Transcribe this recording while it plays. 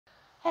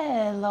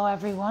Hello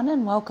everyone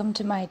and welcome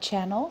to my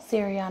channel,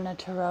 Siriana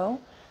Tarot.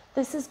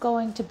 This is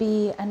going to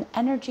be an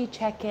energy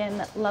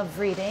check-in love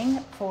reading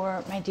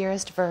for my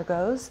dearest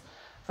Virgos.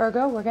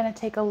 Virgo, we're going to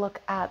take a look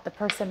at the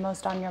person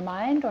most on your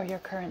mind or your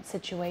current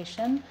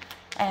situation.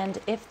 And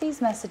if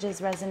these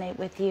messages resonate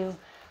with you,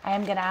 I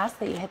am going to ask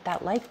that you hit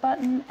that like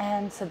button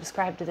and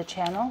subscribe to the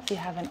channel if you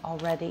haven't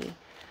already.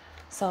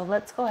 So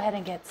let's go ahead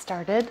and get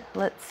started.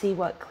 Let's see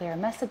what clear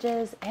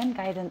messages and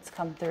guidance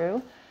come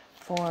through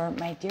for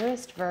my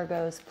dearest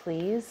Virgos,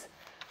 please,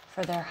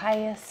 for their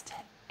highest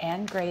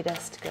and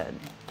greatest good.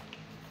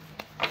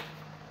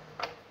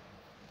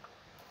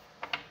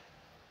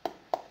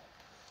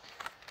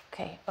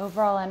 Okay,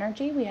 overall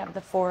energy, we have the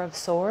Four of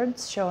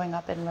Swords showing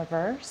up in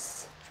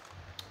reverse.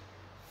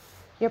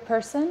 Your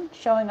person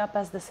showing up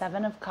as the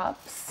Seven of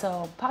Cups,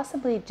 so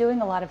possibly doing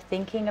a lot of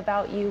thinking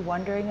about you,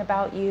 wondering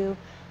about you,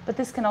 but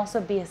this can also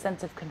be a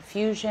sense of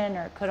confusion,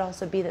 or it could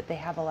also be that they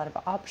have a lot of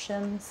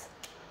options.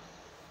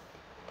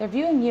 They're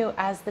viewing you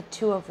as the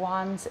Two of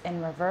Wands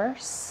in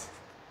reverse.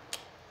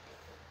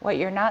 What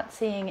you're not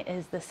seeing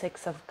is the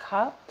Six of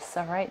Cups,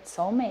 all right,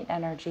 soulmate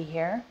energy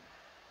here.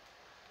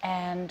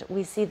 And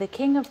we see the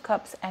King of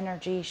Cups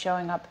energy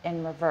showing up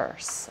in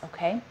reverse,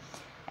 okay?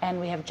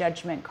 And we have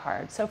Judgment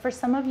card. So for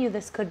some of you,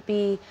 this could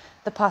be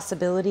the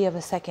possibility of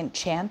a second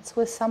chance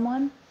with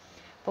someone.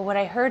 But what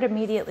I heard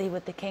immediately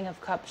with the King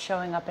of Cups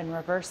showing up in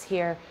reverse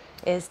here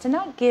is to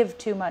not give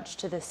too much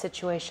to this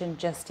situation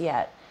just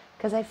yet.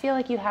 Because I feel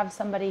like you have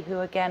somebody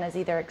who, again, is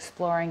either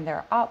exploring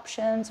their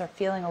options or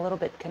feeling a little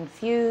bit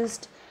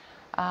confused.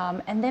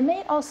 And they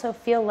may also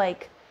feel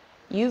like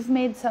you've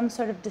made some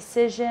sort of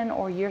decision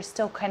or you're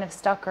still kind of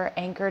stuck or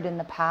anchored in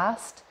the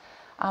past.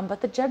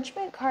 But the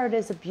Judgment card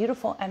is a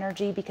beautiful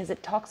energy because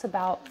it talks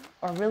about,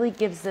 or really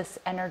gives this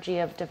energy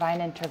of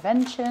divine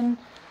intervention,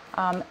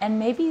 and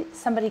maybe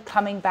somebody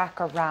coming back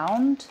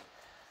around.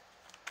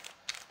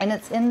 And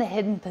it's in the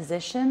hidden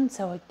position.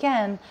 So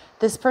again,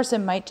 this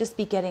person might just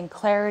be getting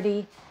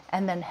clarity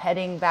and then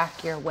heading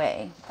back your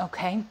way,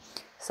 okay?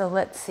 So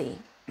let's see.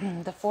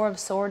 The Four of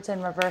Swords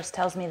in reverse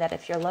tells me that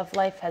if your love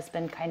life has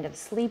been kind of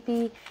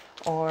sleepy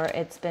or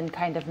it's been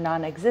kind of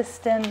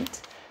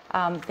non-existent,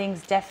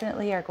 things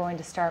definitely are going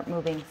to start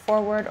moving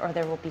forward, or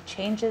there will be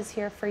changes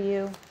here for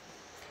you.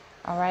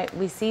 All right,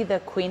 we see the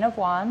Queen of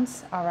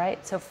Wands, all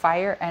right? So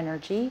fire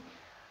energy,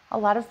 a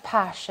lot of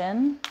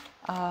passion,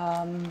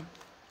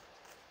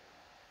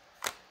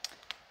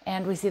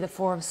 and we see the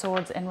Four of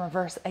Swords in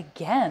reverse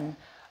again.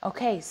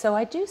 Okay, so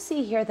I do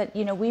see here that,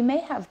 you know, we may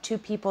have two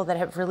people that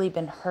have really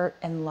been hurt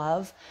in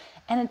love,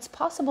 and it's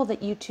possible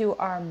that you two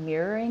are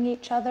mirroring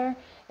each other,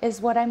 is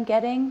what I'm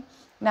getting.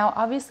 Now,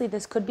 obviously,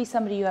 this could be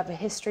somebody you have a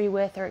history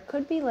with, or it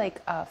could be like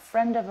a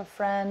friend of a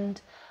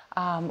friend,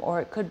 or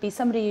it could be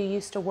somebody you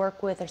used to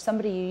work with or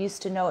somebody you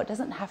used to know. It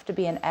doesn't have to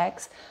be an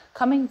ex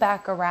coming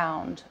back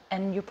around.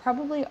 And you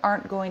probably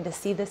aren't going to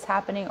see this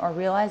happening or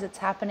realize it's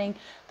happening,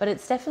 but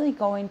it's definitely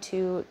going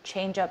to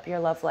change up your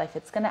love life.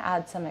 It's going to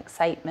add some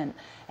excitement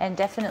and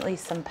definitely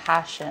some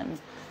passion.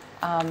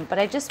 But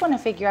I just want to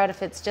figure out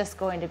if it's just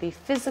going to be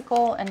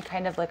physical and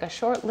kind of like a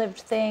short-lived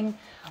thing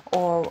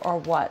or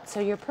what. So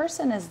your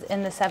person is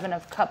in the Seven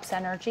of Cups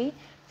energy,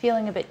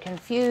 feeling a bit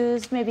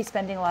confused, maybe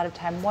spending a lot of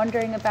time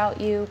wondering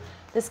about you.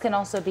 This can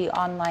also be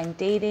online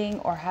dating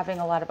or having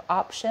a lot of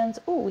options.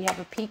 Ooh, we have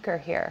a peeker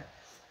here.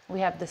 We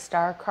have the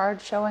Star card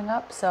showing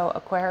up, so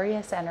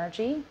Aquarius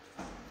energy.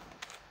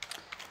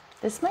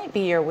 This might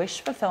be your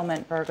wish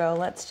fulfillment, Virgo.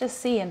 Let's just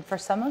see. And for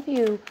some of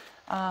you,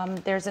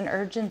 there's an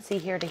urgency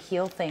here to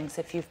heal things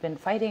if you've been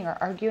fighting or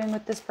arguing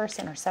with this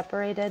person or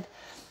separated.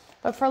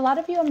 But for a lot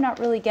of you, I'm not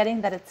really getting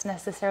that it's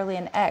necessarily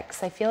an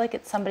ex. I feel like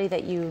it's somebody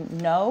that you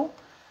know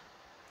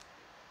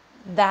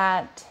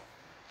that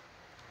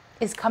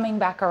is coming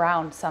back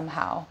around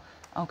somehow,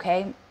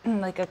 okay?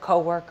 Like a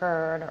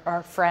coworker or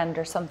a friend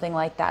or something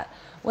like that.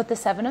 With the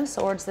Seven of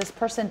Swords, this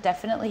person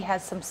definitely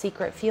has some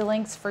secret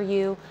feelings for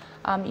you.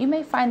 You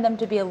may find them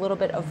to be a little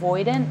bit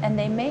avoidant, and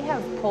they may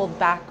have pulled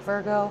back,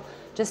 Virgo,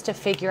 just to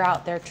figure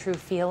out their true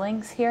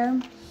feelings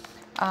here.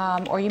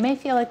 Or you may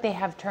feel like they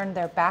have turned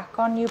their back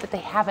on you, but they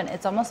haven't.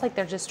 It's almost like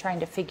they're just trying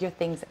to figure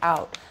things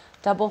out.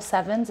 Double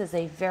sevens is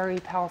a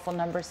very powerful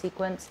number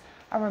sequence.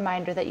 A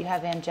reminder that you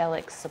have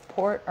angelic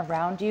support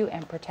around you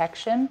and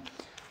protection.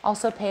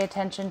 Also pay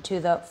attention to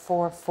the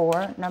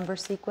 4-4 number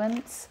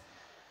sequence.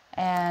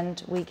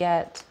 And we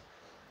get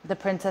the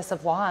Princess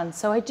of Wands.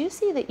 So I do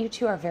see that you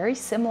two are very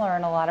similar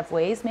in a lot of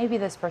ways. Maybe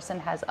this person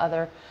has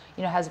other,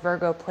 you know, has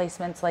Virgo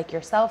placements like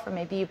yourself, or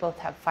maybe you both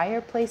have fire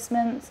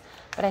placements.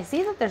 But I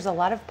see that there's a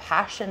lot of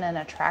passion and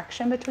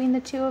attraction between the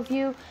two of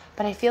you.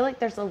 But I feel like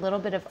there's a little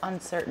bit of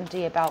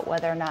uncertainty about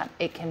whether or not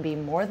it can be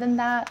more than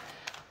that.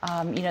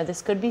 You know,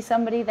 this could be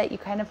somebody that you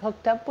kind of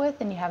hooked up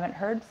with and you haven't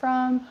heard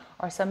from,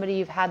 or somebody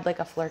you've had like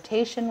a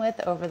flirtation with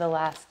over the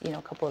last, you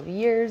know, couple of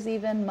years,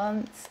 even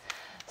months.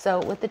 So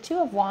with the Two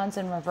of Wands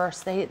in reverse,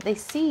 they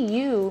see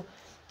you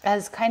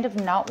as kind of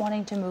not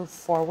wanting to move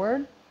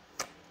forward.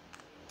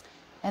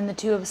 And the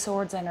Two of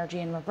Swords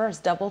energy in reverse,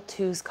 double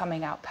twos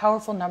coming out.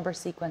 Powerful number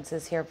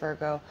sequences here,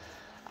 Virgo.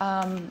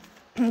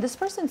 This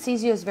person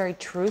sees you as very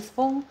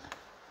truthful.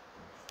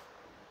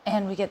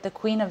 And we get the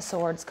Queen of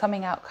Swords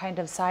coming out kind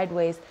of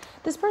sideways.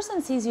 This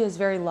person sees you as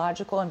very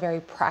logical and very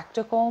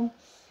practical.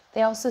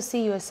 They also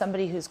see you as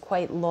somebody who's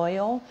quite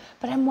loyal.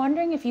 But I'm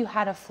wondering if you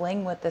had a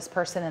fling with this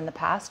person in the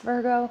past,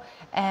 Virgo,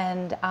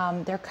 and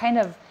they're kind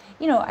of,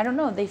 you know, I don't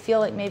know, they feel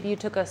like maybe you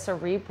took a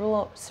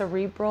cerebral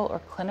or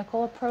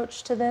clinical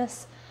approach to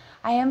this.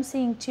 I am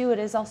seeing too, it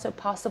is also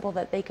possible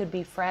that they could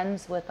be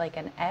friends with like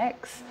an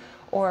ex,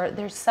 or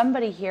there's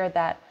somebody here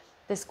that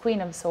this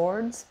Queen of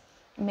Swords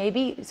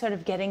maybe sort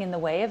of getting in the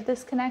way of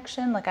this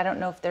connection. Like, I don't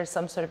know if there's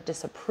some sort of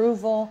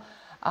disapproval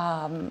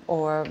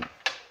or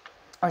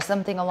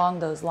something along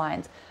those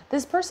lines.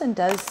 This person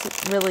does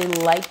really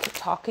like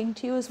talking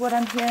to you is what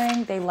I'm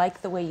hearing. They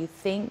like the way you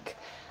think.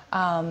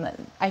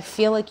 I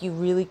feel like you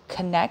really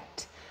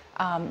connect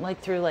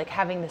like through like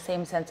having the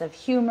same sense of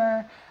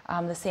humor,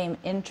 the same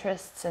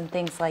interests and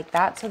things like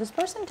that. So this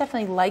person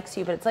definitely likes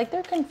you, but it's like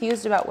they're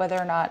confused about whether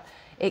or not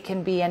it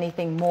can be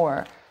anything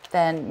more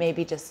than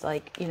maybe just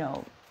like, you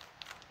know,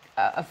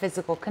 a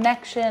physical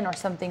connection or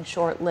something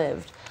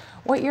short-lived.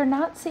 What you're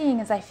not seeing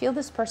is I feel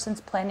this person's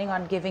planning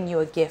on giving you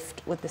a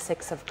gift with the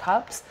Six of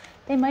Cups.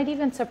 They might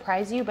even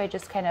surprise you by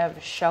just kind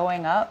of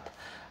showing up.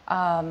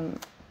 And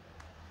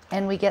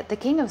we get the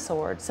King of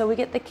Swords. So we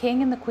get the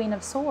King and the Queen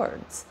of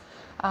Swords.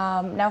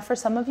 Now for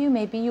some of you,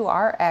 maybe you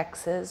are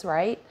exes,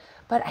 right?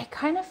 But I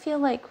kind of feel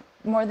like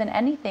more than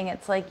anything,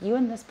 it's like you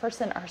and this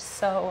person are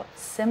so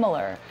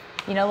similar.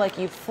 You know, like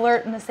you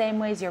flirt in the same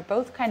ways. You're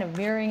both kind of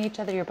mirroring each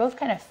other. You're both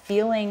kind of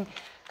feeling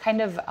kind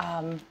of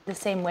the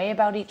same way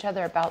about each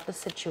other, about the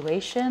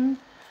situation.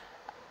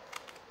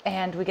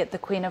 And we get the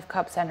Queen of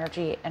Cups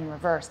energy in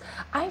reverse.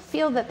 I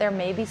feel that there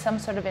may be some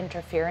sort of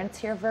interference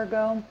here,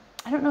 Virgo.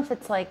 I don't know if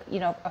it's like, you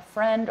know, a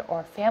friend or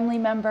a family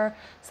member,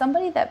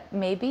 somebody that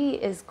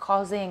maybe is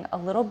causing a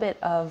little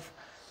bit of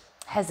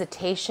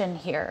hesitation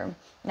here.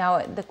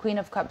 Now, the Queen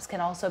of Cups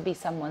can also be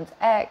someone's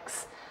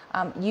ex.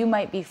 You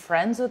might be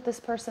friends with this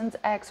person's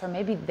ex, or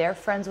maybe they're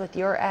friends with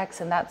your ex,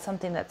 and that's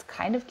something that's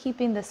kind of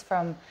keeping this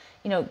from,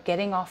 you know,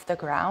 getting off the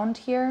ground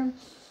here.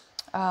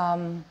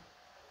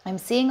 I'm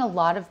seeing a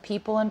lot of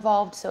people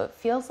involved, so it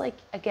feels like,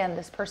 again,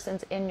 this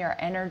person's in your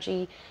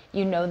energy.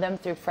 You know them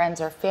through friends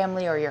or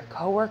family or your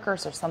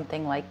coworkers or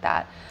something like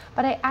that.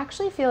 But I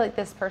actually feel like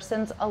this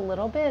person's a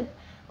little bit,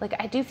 like,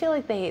 I do feel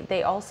like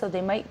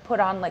they might put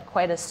on like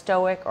quite a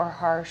stoic or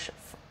harsh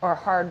or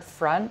hard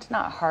front,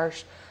 not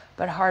harsh,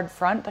 but hard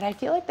front. But I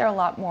feel like they're a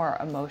lot more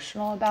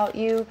emotional about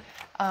you.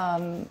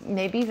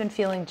 Maybe even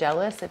feeling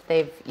jealous if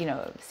they've, you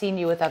know, seen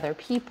you with other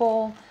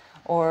people,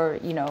 or,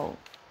 you know,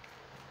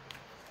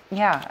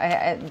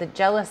 yeah, the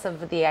jealous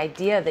of the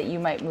idea that you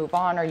might move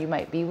on or you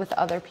might be with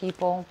other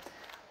people.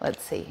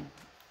 Let's see.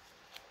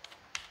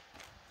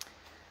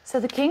 So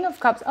the King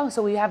of Cups, oh,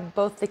 so we have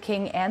both the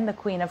King and the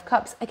Queen of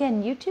Cups.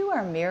 Again, you two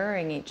are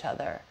mirroring each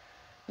other.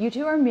 You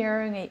two are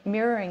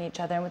mirroring each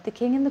other. And with the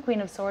King and the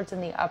Queen of Swords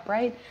in the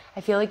upright,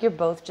 I feel like you're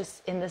both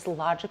just in this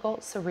logical,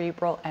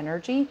 cerebral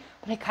energy.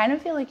 But I kind of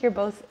feel like you're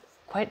both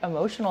quite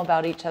emotional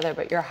about each other,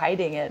 but you're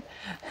hiding it.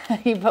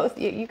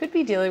 You could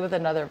be dealing with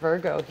another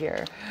Virgo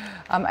here.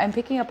 I'm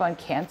picking up on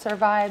Cancer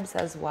vibes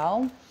as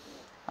well.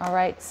 All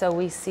right, so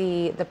we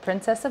see the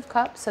Princess of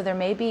Cups. So there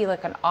may be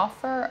like an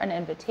offer, an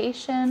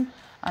invitation,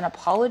 an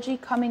apology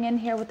coming in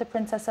here with the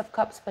Princess of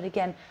Cups. But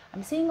again,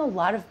 I'm seeing a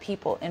lot of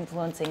people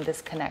influencing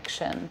this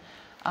connection,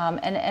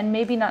 and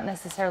maybe not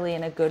necessarily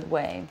in a good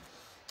way.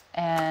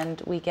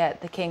 And we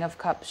get the King of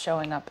Cups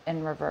showing up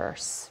in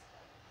reverse.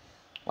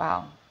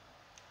 Wow.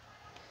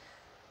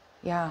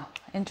 Yeah,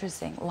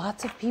 interesting.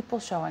 Lots of people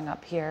showing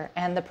up here.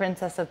 And the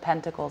Princess of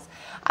Pentacles.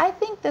 I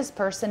think this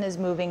person is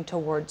moving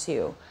towards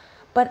you,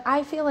 but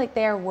I feel like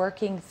they're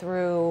working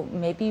through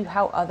maybe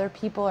how other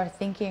people are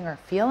thinking or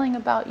feeling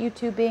about you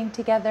two being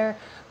together.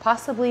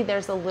 Possibly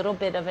there's a little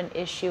bit of an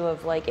issue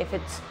of like, if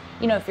it's,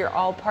 you know, if you're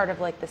all part of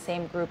like the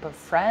same group of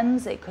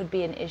friends, it could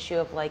be an issue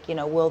of like, you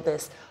know, will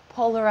this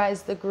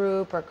polarize the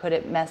group or could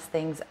it mess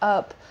things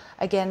up?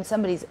 Again,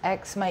 somebody's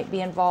ex might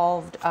be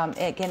involved.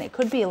 Again, it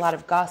could be a lot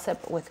of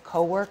gossip with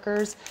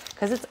coworkers,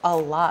 because it's a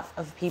lot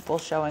of people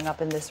showing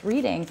up in this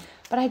reading.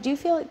 But I do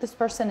feel like this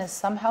person is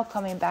somehow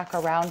coming back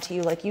around to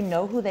you, like you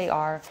know who they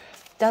are.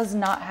 Does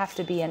not have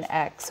to be an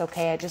ex,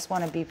 okay? I just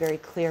want to be very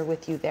clear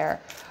with you there.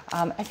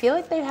 I feel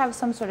like they have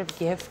some sort of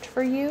gift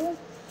for you.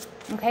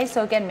 Okay,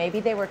 so again, maybe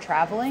they were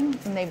traveling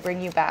and they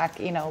bring you back,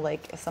 you know,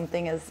 like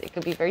something it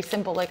could be very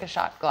simple, like a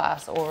shot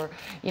glass, or,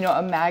 you know,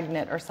 a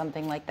magnet or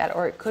something like that.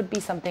 Or it could be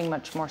something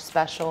much more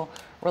special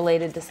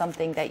related to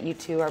something that you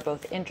two are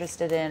both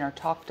interested in or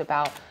talked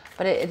about.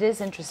 But it is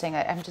interesting.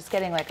 I'm just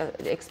getting like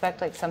expect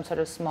like some sort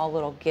of small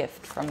little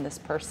gift from this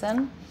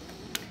person.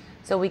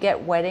 So we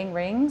get wedding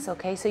rings,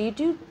 okay? So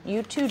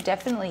you two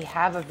definitely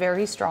have a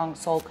very strong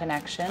soul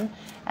connection.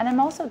 And I'm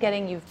also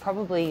getting you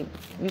probably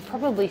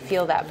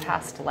feel that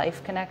past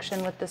life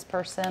connection with this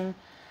person.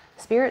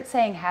 Spirit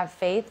saying have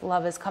faith,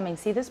 love is coming.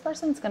 See, this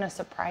person's going to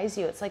surprise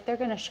you. It's like they're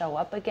going to show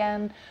up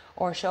again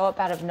or show up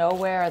out of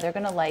nowhere. Or they're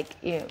going to like,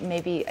 you know,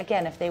 maybe,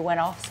 again, if they went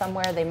off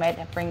somewhere, they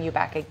might bring you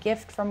back a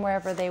gift from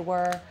wherever they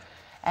were.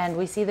 And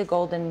we see the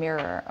golden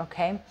mirror,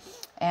 okay?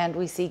 And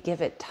we see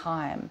give it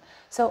time.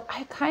 So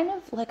I kind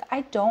of like,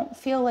 I don't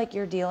feel like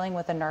you're dealing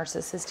with a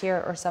narcissist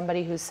here or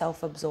somebody who's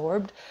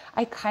self-absorbed.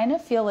 I kind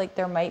of feel like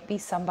there might be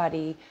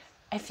somebody,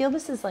 I feel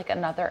this is like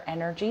another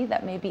energy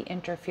that may be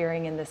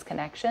interfering in this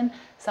connection.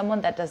 Someone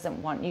that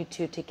doesn't want you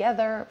two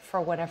together for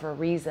whatever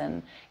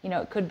reason. You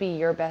know, it could be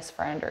your best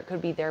friend, or it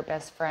could be their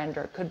best friend,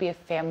 or it could be a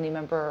family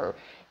member, or,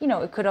 you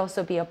know, it could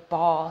also be a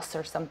boss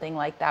or something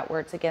like that where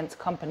it's against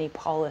company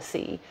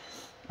policy.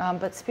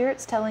 But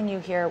Spirit's telling you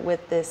here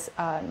with this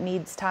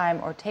needs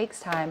time or takes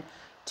time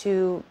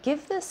to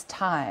give this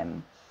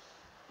time.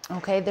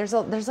 Okay, there's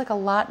like a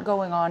lot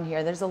going on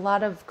here. There's a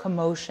lot of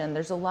commotion.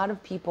 There's a lot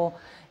of people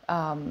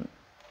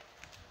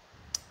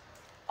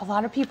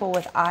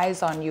with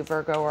eyes on you,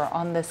 Virgo, or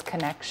on this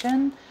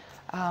connection.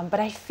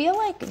 But I feel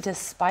like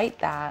despite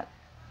that,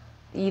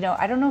 you know,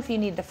 I don't know if you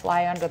need to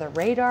fly under the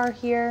radar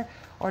here,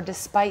 or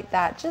despite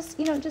that, just,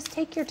 you know, just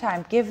take your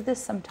time, give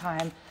this some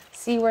time,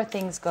 see where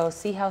things go,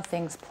 see how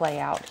things play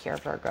out here,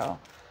 Virgo.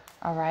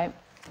 All right.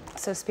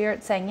 So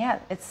Spirit's saying, yeah,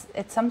 it's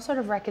some sort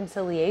of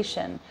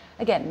reconciliation.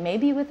 Again,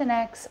 maybe with an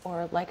ex,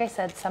 or like I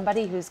said,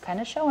 somebody who's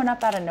kind of showing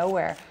up out of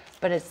nowhere,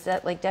 but it's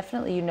like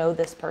definitely you know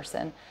this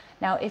person.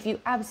 Now, if you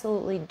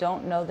absolutely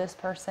don't know this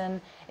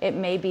person, it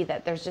may be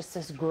that there's just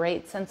this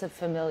great sense of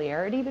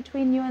familiarity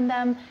between you and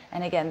them.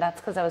 And again, that's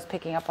because I was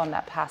picking up on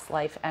that past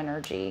life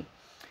energy.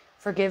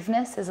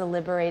 Forgiveness is a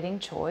liberating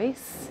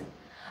choice.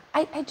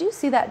 I do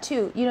see that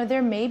too. You know,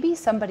 there may be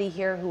somebody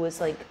here who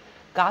is like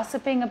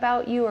gossiping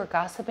about you or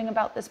gossiping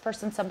about this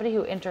person, somebody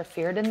who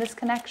interfered in this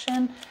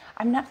connection.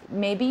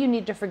 Maybe you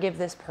need to forgive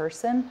this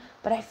person,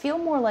 but I feel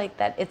more like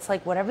that it's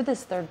like whatever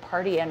this third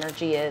party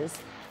energy is,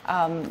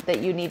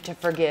 that you need to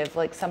forgive,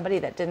 like somebody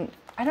that didn't,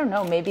 I don't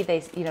know, maybe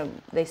they, you know,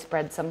 they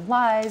spread some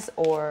lies,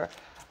 or,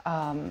 you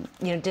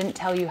know, didn't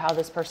tell you how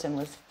this person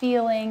was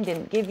feeling,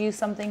 didn't give you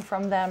something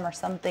from them or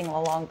something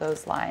along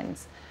those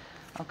lines.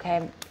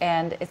 Okay.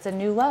 And it's a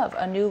new love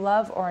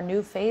or a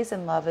new phase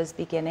in love is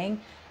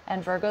beginning.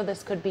 And Virgo,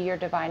 this could be your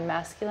divine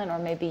masculine, or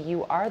maybe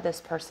you are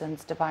this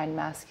person's divine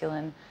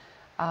masculine.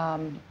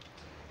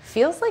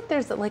 Feels like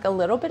there's like a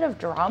little bit of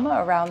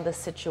drama around this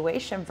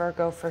situation,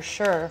 Virgo, for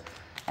sure.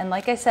 And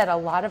like I said, a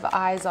lot of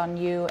eyes on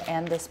you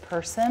and this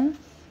person.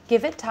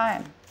 Give it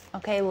time.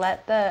 Okay,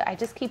 I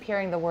just keep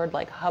hearing the word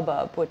like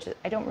hubbub, which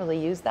I don't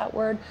really use that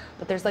word,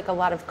 but there's like a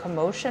lot of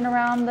commotion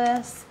around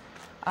this.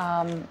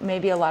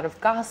 Maybe a lot of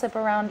gossip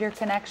around your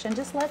connection.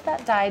 Just let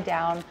that die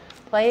down.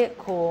 Play it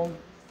cool.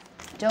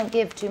 Don't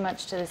give too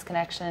much to this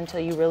connection until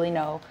you really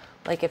know,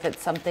 like if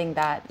it's something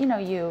that, you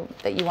know,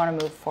 that you want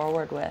to move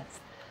forward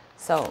with.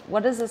 So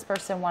what does this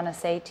person want to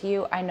say to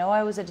you? I know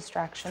I was a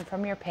distraction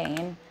from your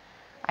pain.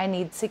 I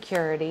need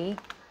security,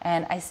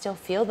 and I still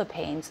feel the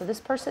pain. So this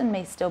person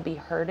may still be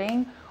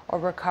hurting or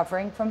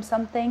recovering from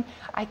something.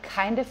 I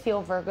kind of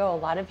feel, Virgo, a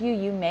lot of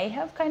you may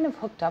have kind of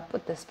hooked up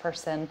with this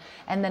person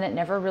and then it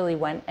never really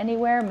went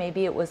anywhere.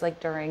 Maybe it was like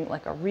during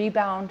like a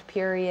rebound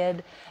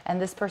period,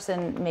 and this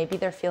person, maybe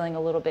they're feeling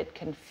a little bit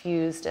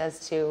confused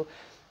as to,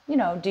 you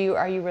know,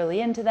 are you really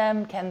into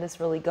them? Can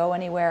this really go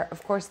anywhere?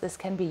 Of course, this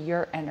can be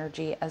your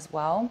energy as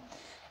well.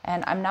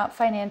 And I'm not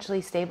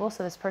financially stable,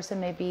 so this person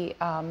may be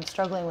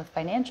struggling with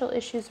financial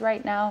issues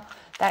right now.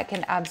 That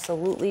can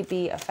absolutely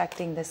be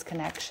affecting this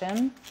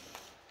connection.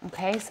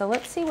 Okay, so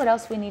let's see what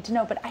else we need to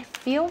know. But I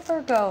feel,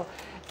 Virgo,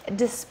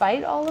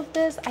 despite all of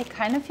this, I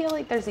kind of feel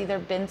like there's either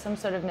been some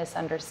sort of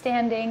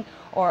misunderstanding,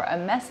 or a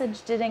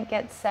message didn't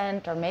get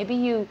sent, or maybe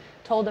you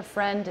told a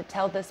friend to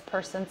tell this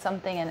person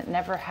something and it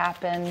never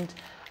happened.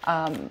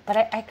 But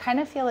I kind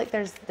of feel like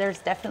there's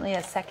definitely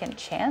a second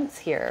chance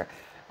here.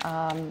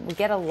 We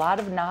get a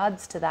lot of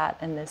nods to that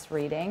in this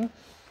reading.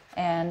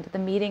 And the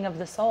meeting of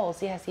the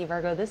souls. Yeah, see,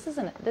 Virgo, this is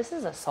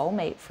a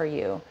soulmate for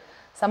you.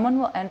 Someone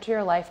will enter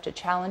your life to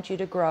challenge you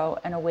to grow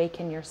and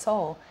awaken your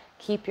soul.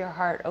 Keep your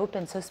heart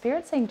open. So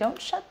Spirit's saying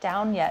don't shut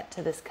down yet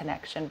to this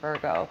connection,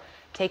 Virgo.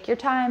 Take your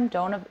time.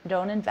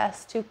 Don't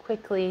invest too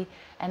quickly.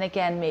 And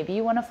again, maybe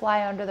you want to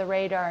fly under the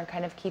radar and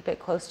kind of keep it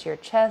close to your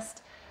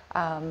chest.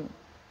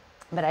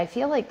 But I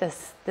feel like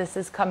this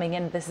is coming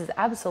in. This is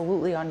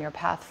absolutely on your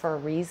path for a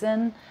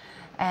reason.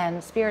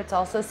 And Spirit's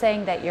also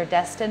saying that you're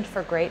destined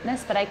for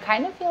greatness, but I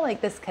kind of feel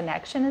like this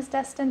connection is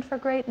destined for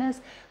greatness,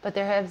 but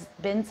there have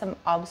been some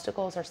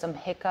obstacles or some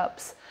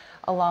hiccups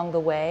along the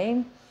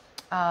way.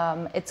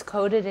 It's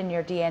coded in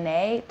your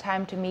DNA,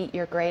 time to meet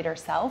your greater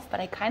self, but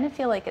I kind of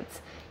feel like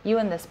it's you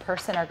and this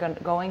person are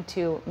going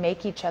to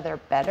make each other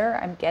better.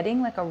 I'm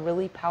getting like a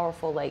really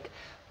powerful, like,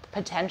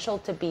 potential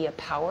to be a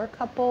power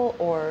couple,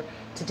 or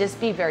to just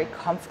be very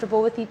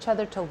comfortable with each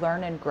other, to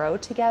learn and grow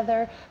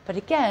together. But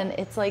again,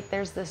 it's like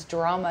there's this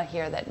drama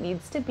here that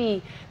needs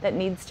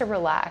to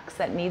relax,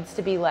 that needs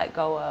to be let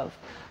go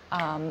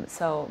of.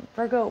 So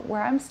Virgo,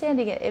 where I'm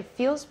standing, it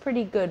feels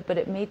pretty good, but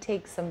it may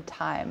take some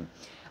time.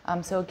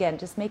 So again,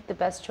 just make the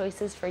best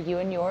choices for you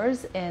and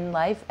yours in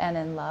life and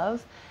in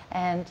love.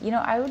 And, you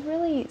know, I would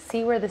really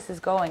see where this is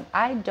going.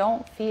 I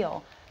don't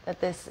feel that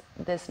this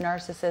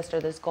narcissist or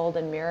this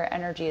golden mirror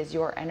energy is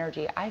your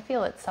energy. I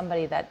feel it's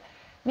somebody that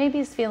maybe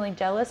is feeling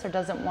jealous or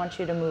doesn't want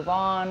you to move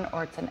on,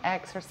 or it's an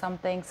ex or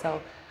something.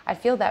 So I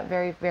feel that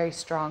very, very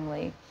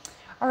strongly.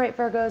 All right,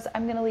 Virgos,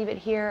 I'm going to leave it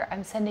here.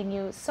 I'm sending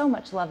you so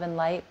much love and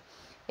light.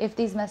 If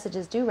these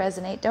messages do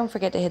resonate, don't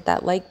forget to hit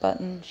that like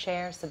button,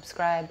 share,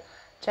 subscribe.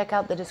 Check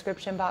out the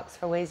description box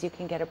for ways you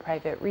can get a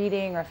private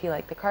reading, or if you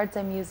like the cards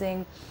I'm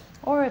using,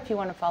 or if you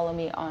want to follow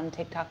me on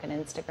TikTok and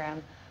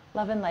Instagram.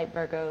 Love and light,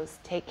 Virgos.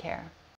 Take care.